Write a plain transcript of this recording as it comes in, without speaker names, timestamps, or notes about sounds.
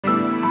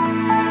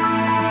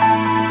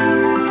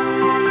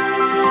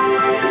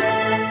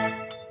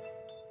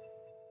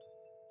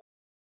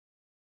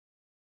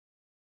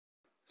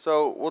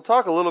So we'll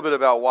talk a little bit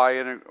about why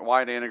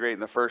to integrate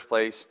in the first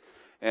place,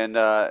 and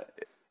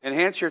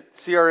enhance your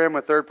CRM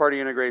with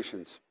third-party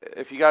integrations.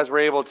 If you guys were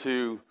able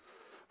to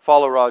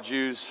follow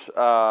Raju's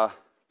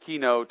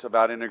keynote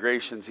about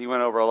integrations, he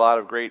went over a lot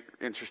of great,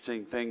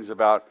 interesting things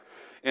about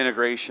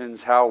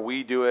integrations, how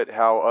we do it,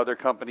 how other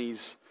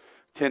companies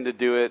tend to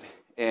do it,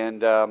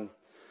 and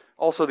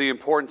also the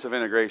importance of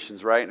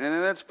integrations, right?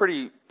 And that's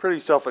pretty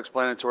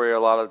self-explanatory a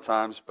lot of the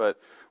times, but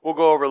we'll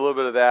go over a little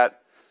bit of that.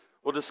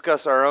 We'll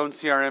discuss our own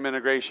CRM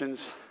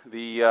integrations,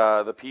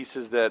 the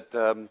pieces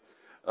that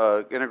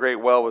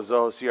integrate well with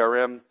Zoho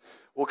CRM.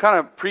 We'll kind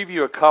of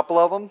preview a couple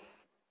of them.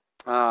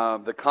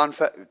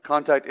 The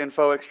contact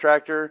info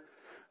extractor.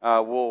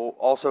 We'll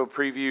also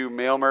preview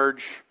mail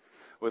merge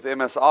with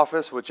MS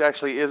Office, which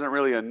actually isn't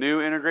really a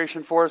new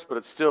integration for us, but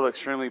it's still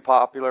extremely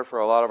popular for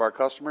a lot of our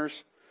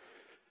customers.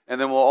 And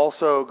then we'll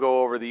also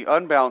go over the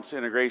unbounce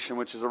integration,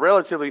 which is a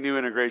relatively new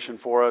integration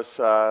for us,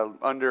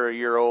 under a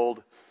year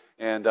old,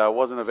 and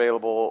wasn't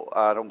available,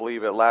 I don't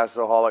believe, at last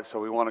Zoholic, so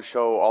we want to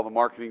show all the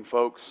marketing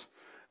folks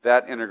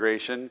that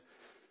integration.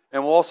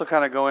 And we'll also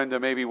kind of go into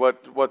maybe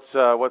what's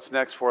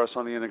next for us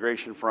on the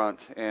integration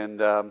front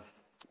and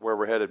where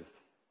we're headed.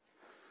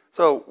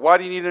 So why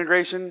do you need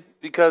integration?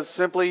 Because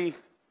simply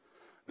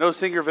no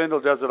single vendor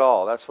does it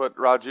all. That's what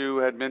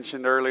Raju had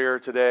mentioned earlier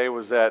today,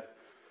 was that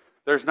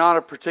there's not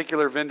a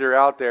particular vendor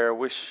out there,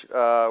 which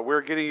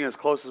we're getting as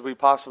close as we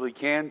possibly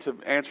can to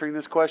answering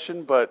this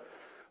question, but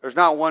there's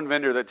not one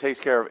vendor that takes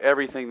care of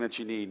everything that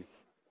you need.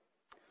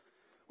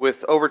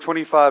 With over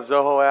 25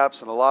 Zoho apps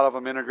and a lot of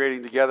them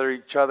integrating together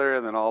each other,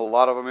 and then a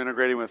lot of them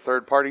integrating with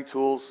third-party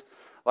tools,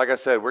 like I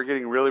said, we're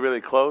getting really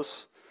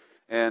close,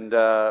 and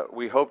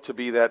we hope to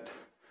be that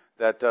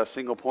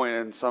single point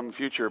in some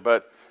future.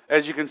 But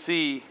as you can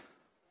see,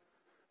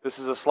 this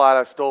is a slide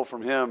I stole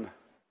from him.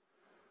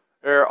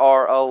 There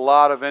are a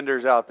lot of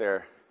vendors out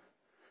there.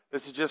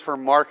 This is just for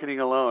marketing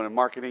alone and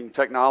marketing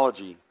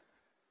technology.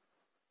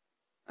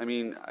 I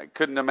mean, I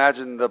couldn't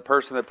imagine the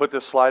person that put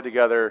this slide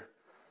together,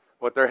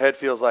 what their head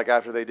feels like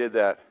after they did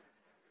that.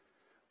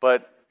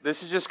 But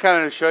this is just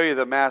kind of to show you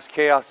the mass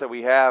chaos that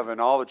we have and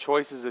all the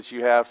choices that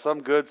you have,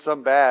 some good,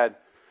 some bad.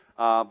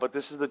 But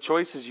this is the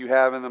choices you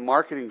have in the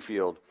marketing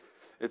field.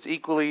 It's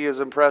equally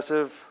as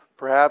impressive,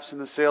 perhaps, in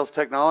the sales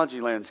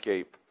technology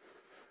landscape.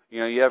 You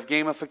know, you have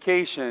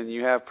gamification,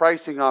 you have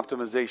pricing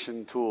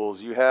optimization tools,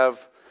 you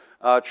have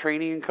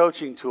training and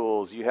coaching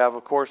tools, you have,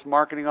 of course,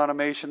 marketing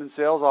automation and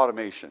sales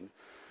automation.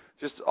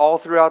 Just all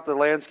throughout the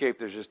landscape,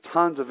 there's just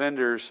tons of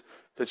vendors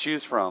to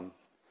choose from.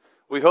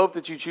 We hope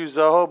that you choose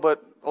Zoho,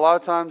 but a lot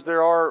of times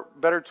there are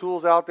better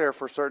tools out there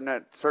for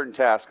certain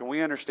tasks, and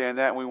we understand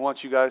that, and we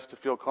want you guys to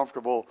feel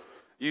comfortable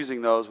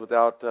using those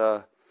without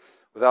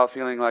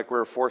feeling like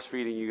we're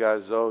force-feeding you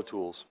guys Zoho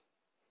tools.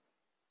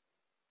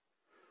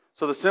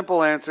 So the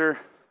simple answer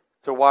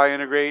to why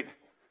integrate,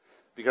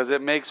 because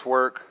it makes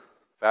work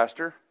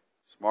faster,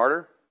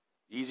 smarter,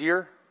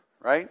 easier,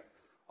 right?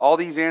 All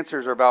these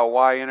answers are about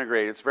why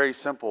integrate. It's very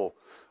simple.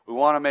 We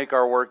want to make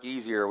our work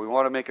easier. We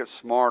want to make it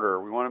smarter.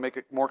 We want to make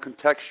it more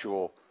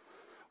contextual.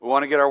 We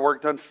want to get our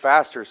work done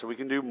faster so we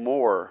can do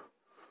more.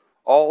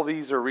 All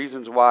these are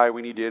reasons why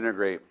we need to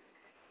integrate.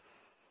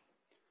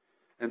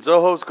 And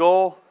Zoho's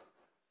goal,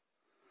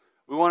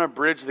 we want to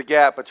bridge the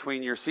gap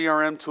between your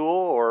CRM tool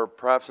or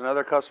perhaps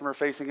another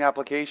customer-facing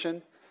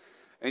application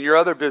and your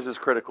other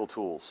business-critical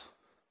tools.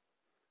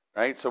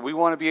 Right? So we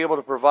want to be able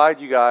to provide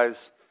you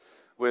guys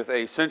with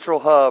a central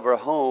hub or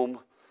home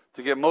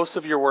to get most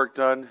of your work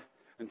done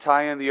and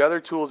tie in the other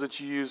tools that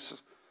you use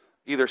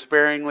either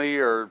sparingly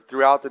or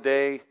throughout the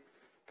day,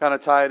 kind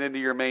of tie it into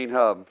your main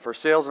hub. For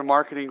sales and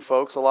marketing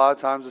folks, a lot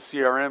of times the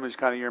CRM is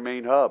kind of your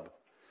main hub.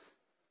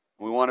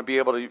 We want to be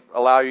able to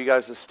allow you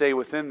guys to stay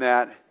within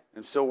that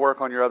and still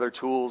work on your other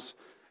tools,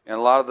 and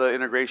a lot of the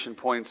integration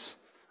points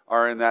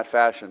are in that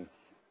fashion.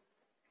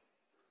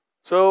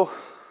 So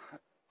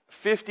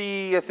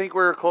 50, I think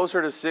we're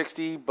closer to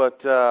 60,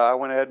 but I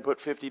went ahead and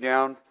put 50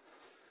 down.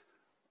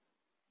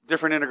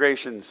 Different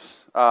integrations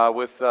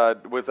with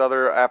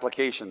other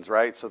applications,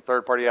 right? So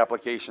third-party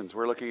applications.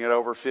 We're looking at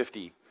over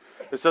 50.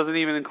 This doesn't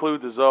even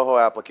include the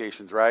Zoho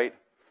applications, right?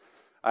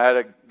 I had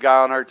a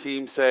guy on our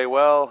team say,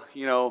 well,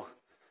 you know,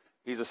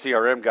 he's a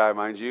CRM guy,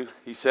 mind you.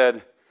 He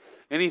said,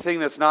 anything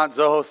that's not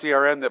Zoho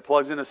CRM that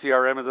plugs into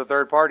CRM is a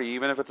third party,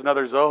 even if it's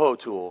another Zoho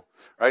tool,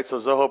 right? So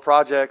Zoho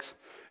Projects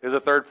is a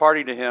third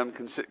party to him,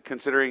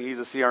 considering he's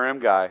a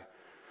CRM guy.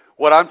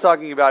 What I'm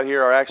talking about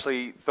here are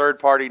actually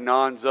third-party,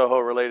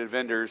 non-Zoho related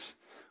vendors.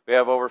 We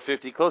have over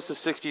 50, close to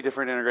 60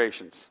 different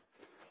integrations.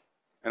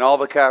 And all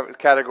the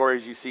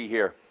categories you see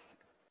here.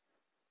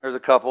 There's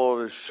a couple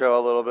to show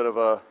a little bit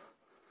of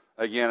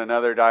again,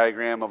 another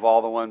diagram of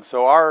all the ones.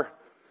 So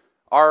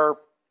our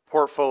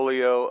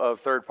portfolio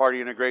of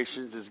third-party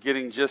integrations is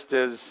getting just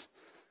as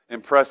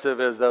impressive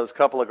as those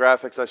couple of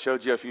graphics I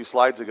showed you a few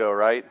slides ago,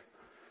 right?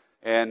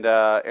 And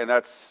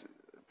that's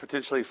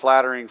potentially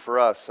flattering for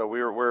us. So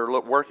we're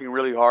working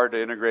really hard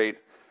to integrate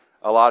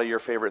a lot of your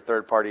favorite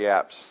third-party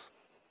apps.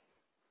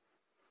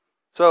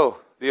 So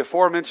the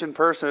aforementioned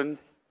person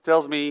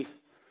tells me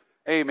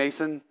Hey,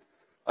 Mason,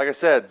 like I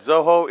said,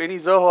 Zoho, any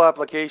Zoho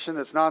application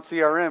that's not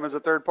CRM is a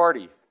third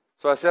party.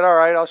 So I said, all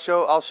right,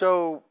 I'll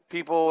show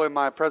people in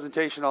my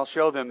presentation, I'll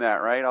show them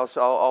that, right?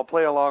 I'll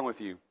play along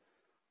with you.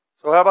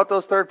 So how about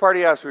those third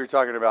party apps we were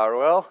talking about?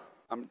 Well,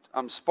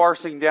 I'm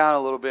sparsing down a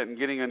little bit and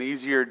getting an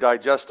easier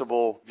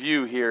digestible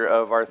view here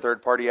of our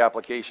third party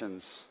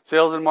applications.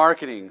 Sales and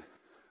marketing.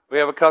 We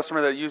have a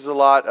customer that uses a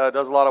lot,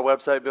 does a lot of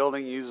website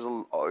building, uses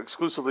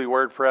exclusively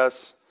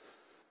WordPress.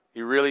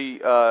 He really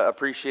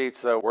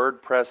appreciates the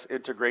WordPress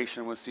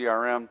integration with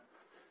CRM.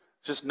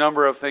 Just a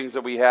number of things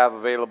that we have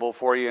available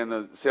for you in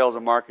the sales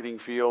and marketing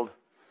field.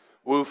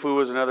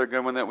 Woofu is another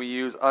good one that we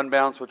use.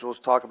 Unbounce, which we'll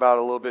talk about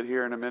a little bit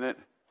here in a minute.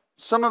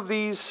 Some of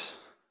these,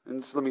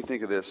 and let me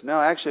think of this. No,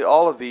 actually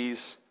all of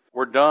these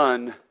were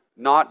done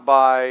not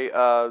by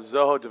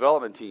Zoho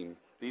development team.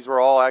 These were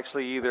all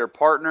actually either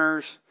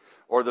partners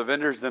or the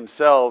vendors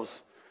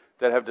themselves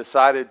that have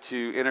decided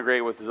to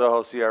integrate with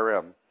Zoho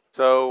CRM.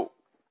 So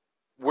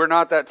we're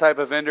not that type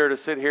of vendor to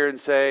sit here and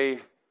say,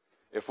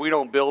 if we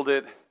don't build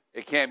it,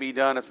 it can't be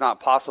done, it's not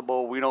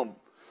possible. We don't,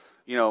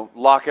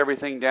 lock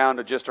everything down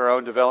to just our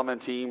own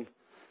development team.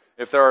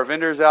 If there are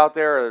vendors out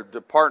there, or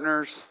the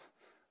partners,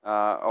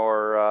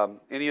 or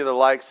any of the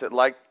likes that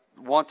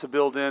want to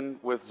build in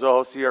with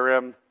Zoho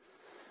CRM,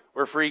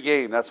 we're free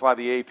game. That's why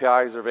the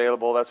APIs are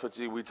available. That's what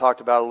we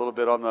talked about a little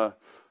bit on the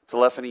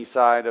telephony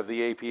side of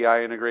the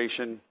API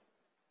integration.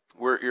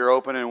 You're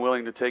open and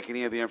willing to take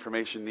any of the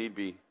information need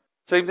be.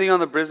 Same thing on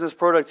the business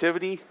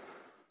productivity.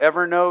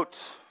 Evernote,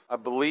 I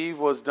believe,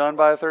 was done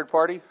by a third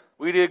party.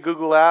 We did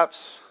Google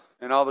Apps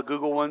and all the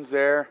Google ones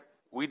there.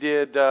 We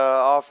did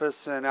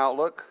Office and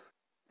Outlook.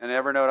 And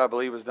Evernote, I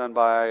believe, was done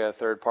by a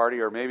third party,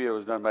 or maybe it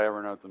was done by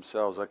Evernote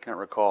themselves. I can't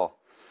recall.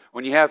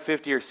 When you have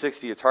 50 or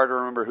 60, it's hard to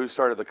remember who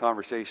started the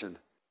conversation.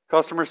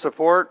 Customer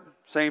support,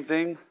 same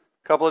thing.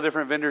 A couple of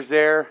different vendors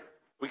there.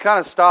 We kind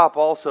of stop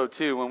also,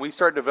 too, when we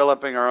start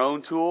developing our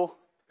own tool.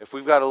 If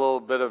we've got a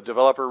little bit of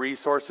developer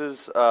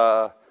resources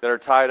that are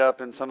tied up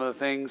in some of the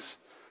things,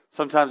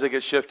 sometimes they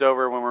get shifted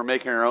over when we're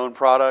making our own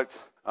product.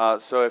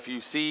 So if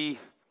you see,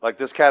 like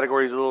this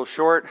category is a little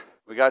short,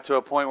 we got to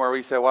a point where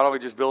we said, why don't we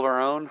just build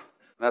our own?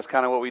 And that's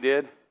kind of what we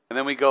did. And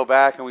then we go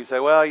back and we say,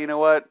 well, you know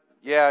what?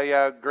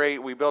 Yeah,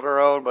 great. We built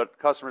our own, but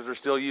customers are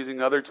still using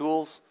other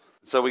tools.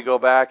 So we go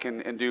back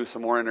and do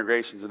some more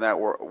integrations in that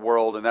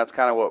world. And that's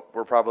kind of what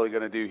we're probably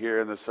going to do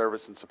here in the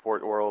service and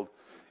support world,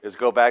 is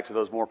go back to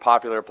those more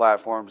popular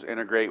platforms,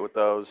 integrate with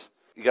those.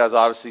 You guys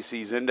obviously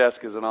see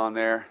Zendesk isn't on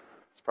there.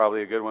 It's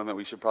probably a good one that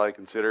we should probably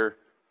consider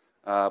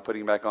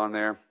putting back on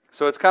there.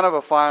 So it's kind of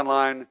a fine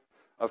line,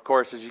 of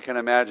course, as you can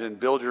imagine.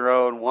 Build your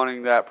own,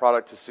 wanting that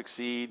product to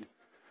succeed,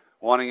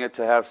 wanting it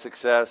to have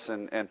success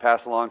and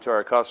pass along to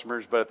our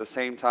customers, but at the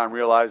same time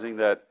realizing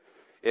that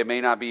it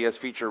may not be as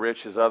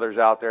feature-rich as others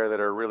out there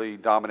that are really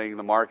dominating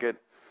the market.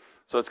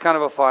 So it's kind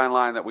of a fine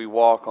line that we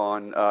walk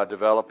on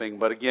developing.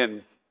 But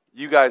again,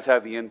 you guys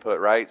have the input,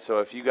 right? So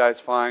if you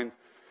guys find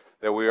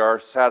that we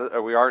aren't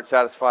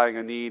satisfying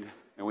a need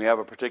and we have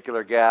a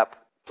particular gap,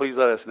 please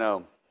let us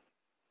know.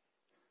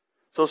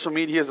 Social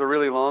media is a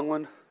really long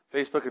one.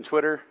 Facebook and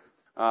Twitter.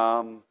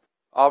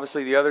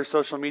 Obviously, the other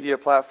social media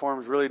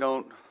platforms really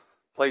don't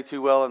play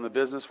too well in the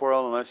business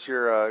world unless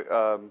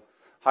you're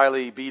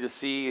highly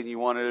B2C and you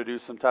wanted to do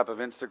some type of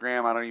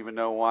Instagram. I don't even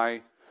know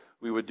why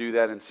we would do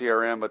that in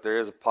CRM, but there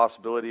is a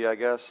possibility, I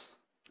guess.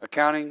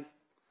 Accounting,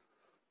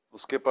 we'll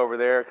skip over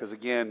there because,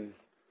 again,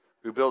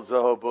 we built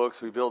Zoho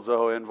Books, we built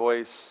Zoho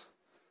Invoice,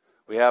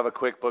 we have a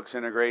QuickBooks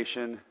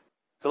integration.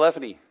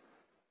 Telephony.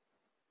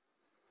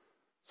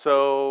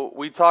 So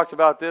we talked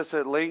about this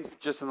at length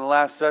just in the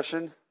last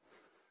session.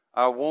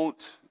 I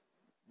won't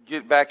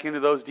get back into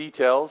those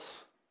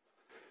details.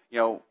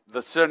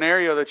 The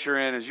scenario that you're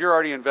in is you're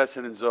already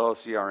invested in Zoho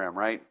CRM,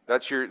 right?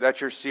 That's your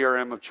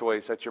CRM of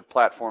choice. That's your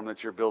platform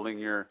that you're building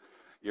your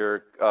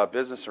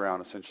business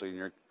around, essentially, in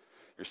your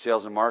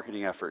sales and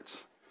marketing efforts.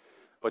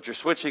 But you're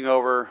switching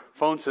over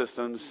phone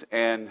systems,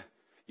 and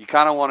you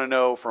kind of want to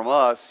know from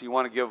us. You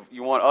want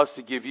us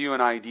to give you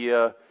an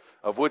idea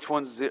of which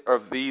ones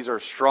of these are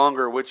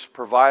stronger, which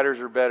providers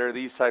are better,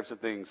 these types of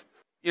things.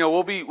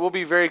 We'll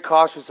be very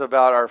cautious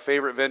about our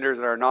favorite vendors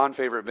and our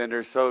non-favorite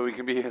vendors, so we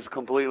can be as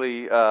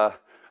completely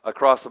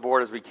across the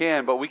board as we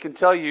can. But we can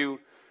tell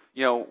you,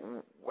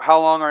 how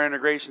long our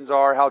integrations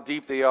are, how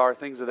deep they are,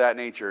 things of that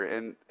nature.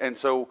 And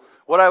so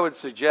what I would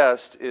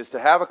suggest is to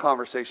have a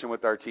conversation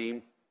with our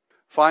team,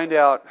 find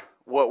out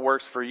what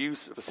works for you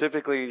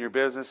specifically in your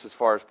business as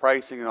far as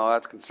pricing and all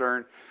that's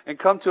concerned, and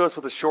come to us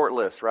with a short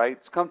list, right?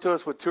 Come to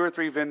us with 2 or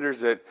 3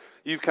 vendors that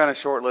you've kind of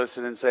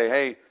shortlisted and say,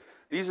 hey,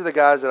 these are the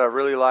guys that I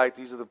really like.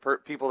 These are the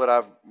people that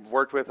I've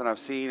worked with and I've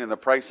seen, and the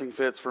pricing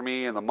fits for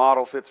me and the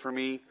model fits for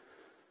me.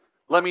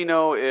 Let me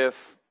know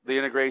if the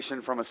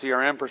integration from a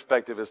CRM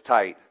perspective is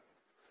tight.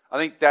 I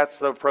think that's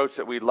the approach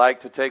that we'd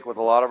like to take with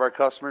a lot of our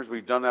customers.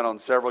 We've done that on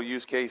several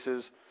use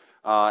cases,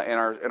 and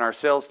our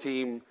sales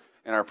team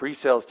and our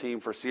pre-sales team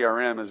for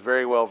CRM is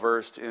very well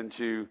versed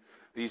into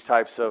these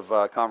types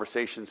of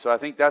conversations. So I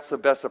think that's the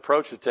best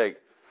approach to take,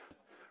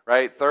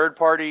 right?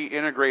 Third-party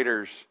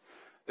integrators.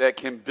 that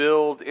can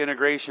build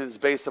integrations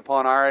based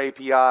upon our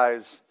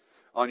APIs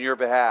on your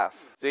behalf.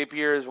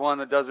 Zapier is one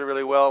that does it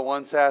really well.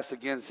 OneSaaS,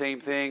 again, same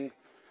thing.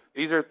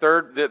 These are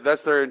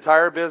that's their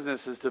entire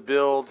business, is to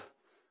build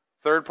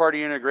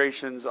third-party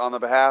integrations on the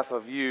behalf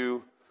of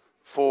you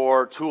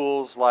for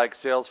tools like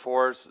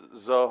Salesforce,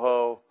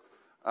 Zoho,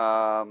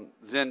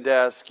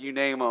 Zendesk, you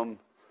name them.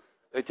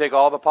 They take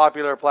all the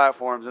popular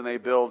platforms and they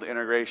build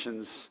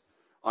integrations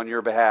on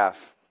your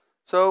behalf.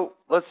 So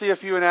let's see a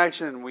few in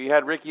action. We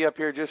had Ricky up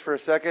here just for a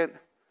second.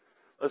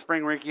 Let's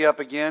bring Ricky up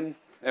again,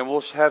 and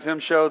we'll have him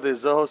show the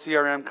Zoho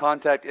CRM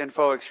Contact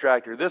Info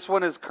Extractor. This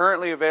one is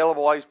currently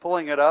available while he's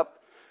pulling it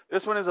up.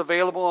 This one is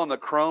available on the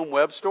Chrome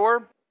Web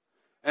Store,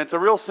 and it's a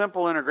real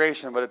simple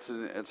integration, but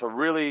it's a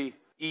really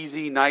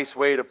easy, nice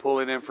way to pull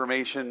in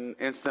information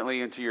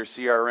instantly into your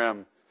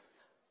CRM.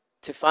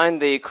 To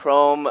find the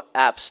Chrome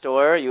App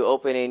Store, you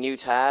open a new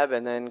tab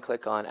and then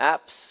click on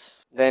Apps,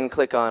 then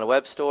click on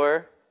Web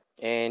Store,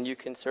 and you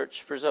can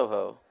search for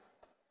Zoho.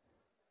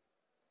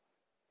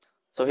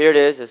 So here it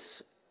is.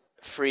 It's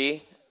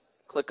free.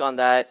 Click on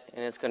that,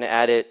 and it's going to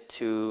add it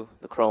to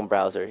the Chrome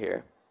browser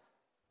here.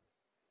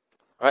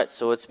 All right,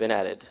 so it's been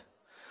added.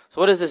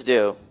 So what does this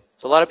do?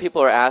 So a lot of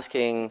people are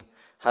asking,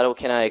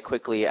 can I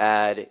quickly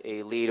add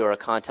a lead or a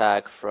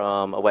contact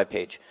from a web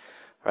page?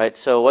 Right,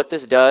 so what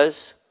this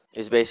does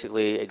is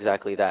basically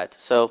exactly that.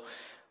 So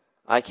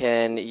I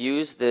can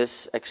use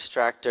this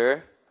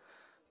extractor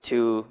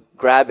to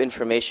grab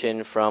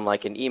information from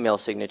like an email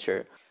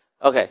signature.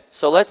 Okay,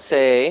 so let's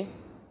say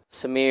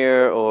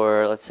Samir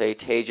or let's say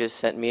Tejas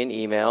sent me an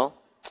email.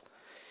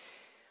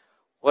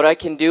 What I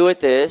can do with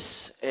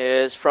this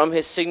is from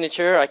his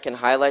signature, I can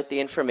highlight the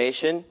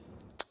information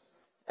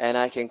and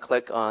I can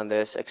click on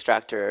this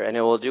extractor and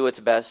it will do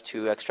its best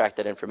to extract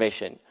that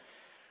information,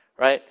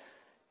 right?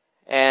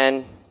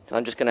 And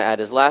I'm just going to add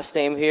his last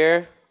name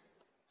here.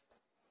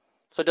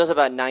 So it does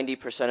about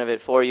 90% of it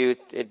for you.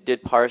 It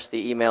did parse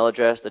the email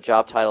address, the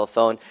job title,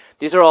 phone.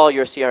 These are all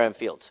your CRM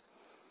fields.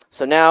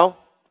 So now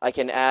I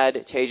can add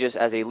Tejas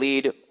as a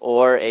lead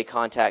or a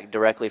contact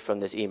directly from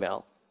this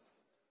email.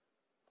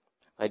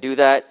 If I do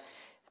that,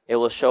 it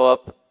will show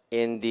up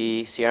in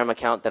the CRM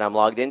account that I'm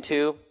logged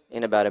into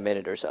in about a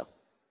minute or so. All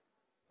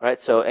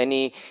right, so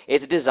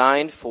it's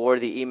designed for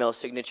the email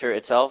signature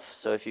itself.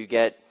 So if you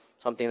get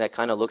something that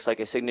kind of looks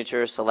like a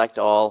signature, select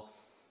all,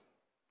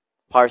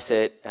 parse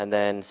it, and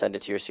then send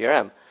it to your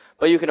CRM.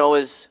 But you can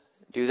always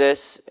do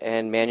this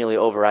and manually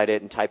override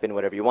it and type in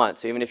whatever you want.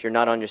 So even if you're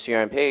not on your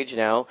CRM page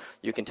now,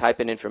 you can type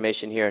in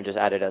information here and just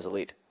add it as a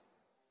lead.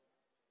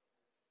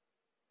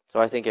 So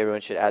I think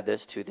everyone should add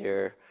this to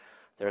their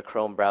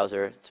Chrome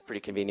browser. It's pretty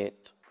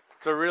convenient.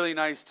 It's a really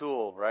nice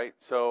tool, right?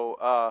 So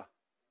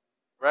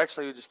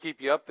we'll just keep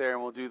you up there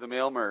and we'll do the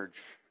mail merge.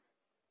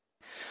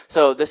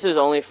 So this is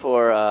only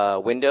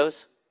for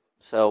Windows.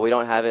 So we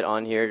don't have it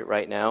on here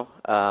right now.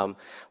 Well,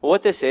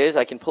 what this is,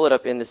 I can pull it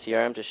up in the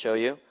CRM to show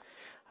you.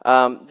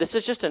 This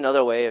is just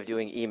another way of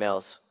doing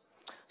emails.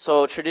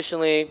 So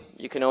traditionally,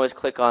 you can always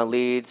click on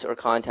leads or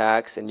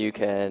contacts, and you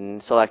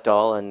can select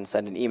all and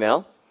send an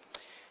email.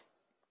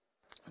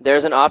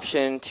 There's an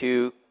option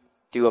to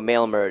do a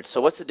mail merge.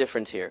 So what's the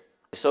difference here?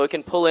 So it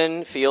can pull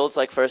in fields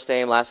like first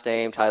name, last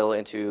name, title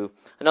into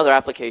another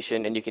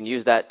application, and you can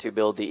use that to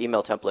build the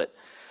email template.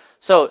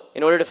 So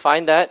in order to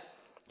find that,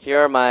 here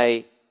are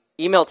my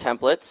email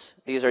templates.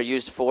 These are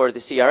used for the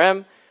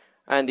CRM,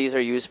 and these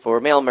are used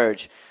for mail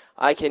merge.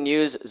 I can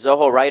use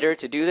Zoho Writer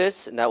to do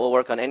this, and that will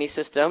work on any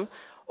system.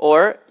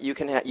 Or you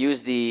can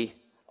use the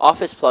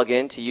Office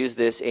plugin to use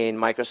this in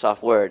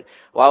Microsoft Word.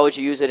 Why would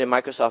you use it in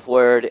Microsoft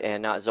Word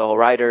and not Zoho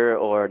Writer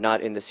or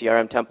not in the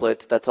CRM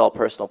template? That's all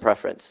personal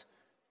preference,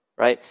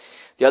 right?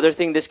 The other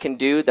thing this can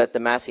do that the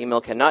mass email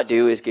cannot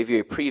do is give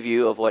you a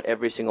preview of what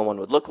every single one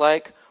would look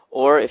like.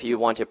 Or if you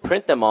want to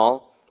print them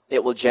all,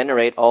 it will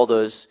generate all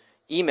those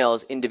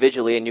emails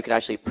individually, and you can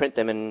actually print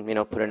them and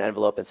put in an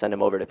envelope and send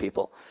them over to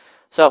people.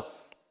 So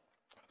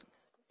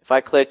if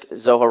I click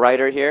Zoho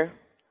Writer here,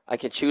 I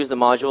can choose the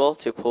module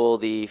to pull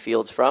the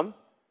fields from.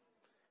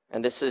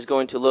 And this is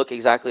going to look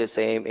exactly the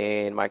same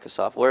in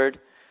Microsoft Word.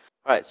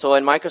 All right, so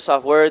in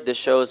Microsoft Word, this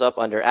shows up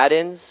under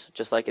add-ins,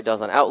 just like it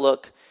does on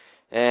Outlook.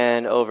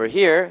 And over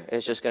here,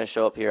 it's just going to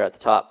show up here at the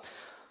top.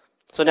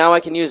 So now I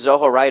can use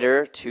Zoho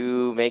Writer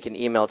to make an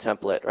email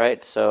template,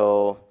 right?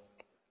 So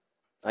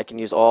I can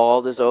use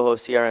all the Zoho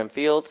CRM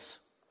fields,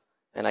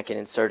 and I can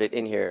insert it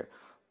in here.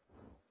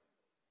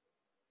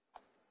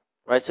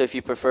 Right, so if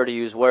you prefer to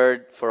use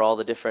Word for all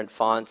the different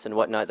fonts and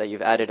whatnot that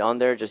you've added on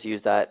there, just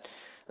use that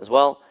as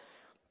well.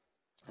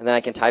 And then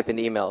I can type in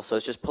the email. So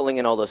it's just pulling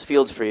in all those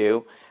fields for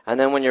you. And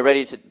then when you're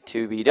ready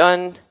to be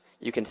done,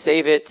 you can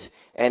save it,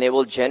 and it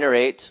will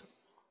generate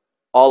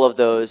all of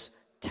those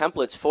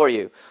templates for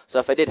you. So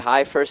if I did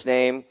hi first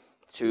name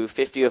to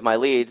 50 of my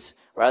leads,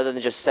 rather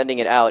than just sending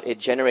it out, it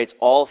generates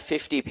all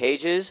 50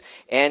 pages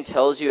and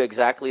tells you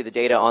exactly the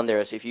data on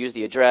there. So if you use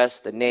the address,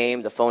 the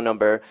name, the phone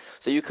number.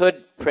 So you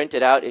could print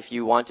it out if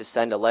you want to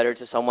send a letter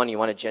to someone. You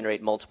want to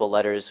generate multiple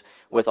letters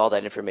with all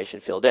that information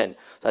filled in.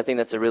 So I think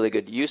that's a really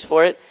good use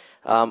for it.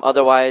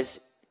 Otherwise,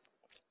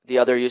 The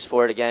other use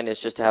for it, again, is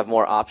just to have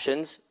more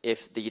options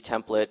if the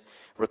template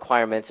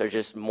requirements are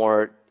just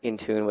more in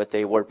tune with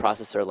a word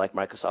processor like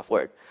Microsoft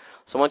Word.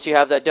 So once you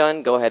have that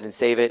done, go ahead and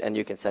save it, and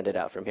you can send it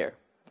out from here.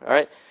 All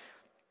right?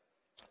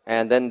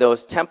 And then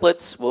those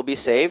templates will be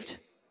saved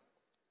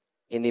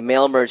in the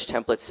mail merge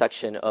templates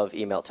section of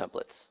email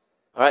templates.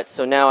 All right,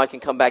 so now I can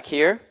come back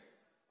here,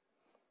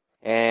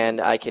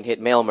 and I can hit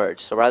mail merge.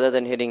 So rather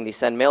than hitting the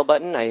send mail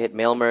button, I hit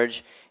mail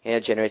merge, and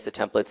it generates the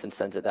templates and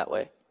sends it that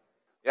way.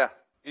 Yeah.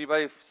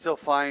 Anybody still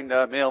find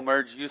mail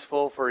merge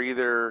useful for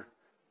either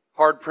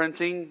hard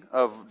printing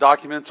of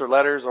documents or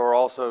letters, or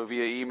also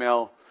via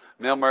email?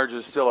 Mail merge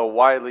is still a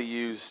widely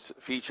used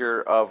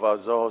feature of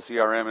Zoho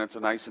CRM, and it's a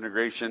nice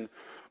integration,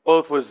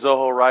 both with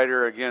Zoho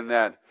Writer, again,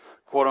 that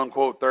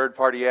quote-unquote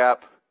third-party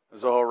app,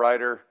 Zoho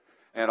Writer,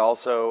 and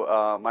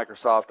also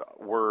Microsoft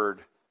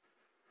Word.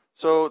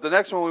 So the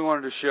next one we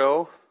wanted to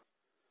show,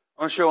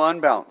 I want to show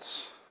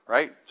Unbounce,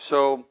 right?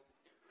 So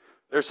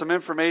there's some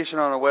information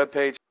on a web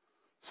page.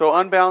 So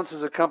Unbounce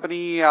is a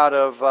company out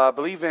of, I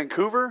believe,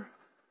 Vancouver,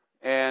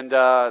 and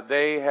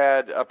they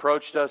had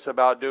approached us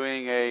about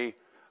doing a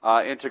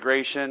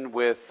integration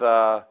with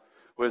Zoho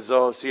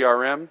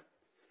CRM,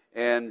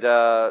 and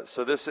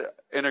so this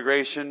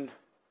integration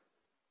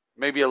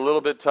may be a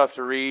little bit tough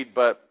to read,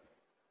 but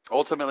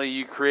ultimately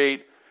you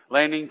create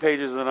landing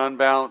pages in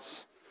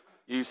Unbounce,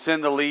 you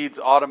send the leads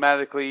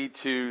automatically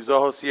to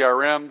Zoho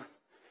CRM,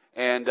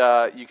 and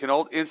you can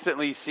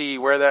instantly see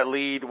where that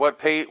lead,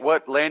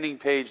 what landing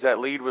page that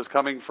lead was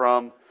coming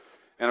from.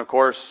 And of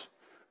course,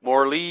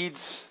 more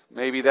leads,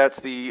 maybe that's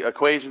the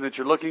equation that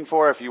you're looking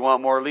for. If you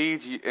want more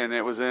leads, and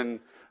it was in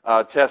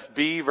test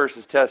B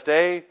versus test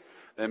A,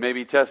 then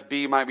maybe test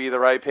B might be the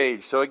right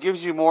page. So it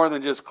gives you more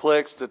than just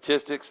clicks,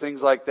 statistics,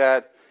 things like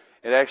that.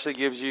 It actually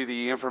gives you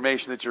the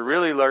information that you're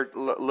really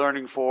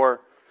learning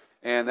for,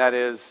 and that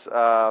is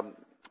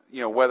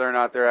whether or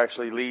not they're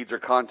actually leads or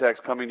contacts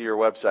coming to your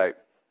website.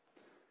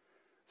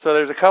 So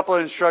there's a couple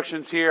of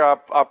instructions here.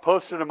 I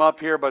posted them up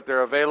here, but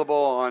they're available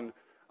on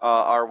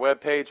our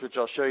webpage, which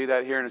I'll show you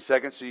that here in a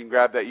second, so you can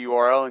grab that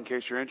URL in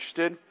case you're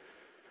interested.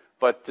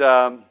 But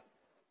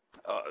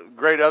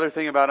great other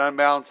thing about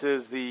Unbounce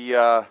is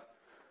the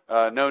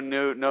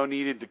no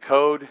needed to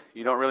code.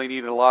 You don't really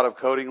need a lot of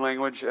coding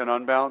language in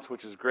Unbounce,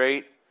 which is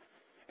great.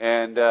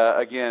 And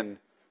again,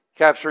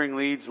 capturing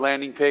leads,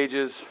 landing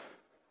pages,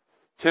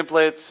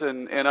 templates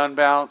and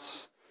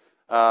Unbounce,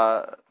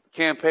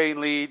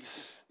 campaign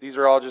leads. These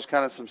are all just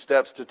kind of some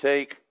steps to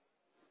take.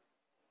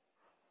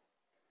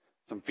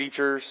 Some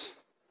features.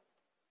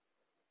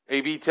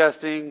 A/B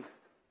testing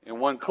in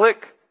one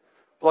click.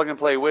 Plug and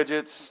play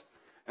widgets.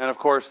 And of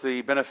course,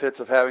 the benefits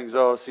of having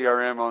Zoho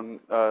CRM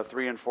on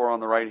 3 and 4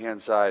 on the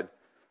right-hand side.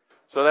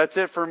 So that's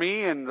it for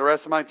me and the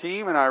rest of my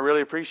team, and I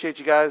really appreciate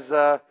you guys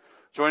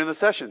joining the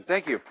session.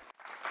 Thank you.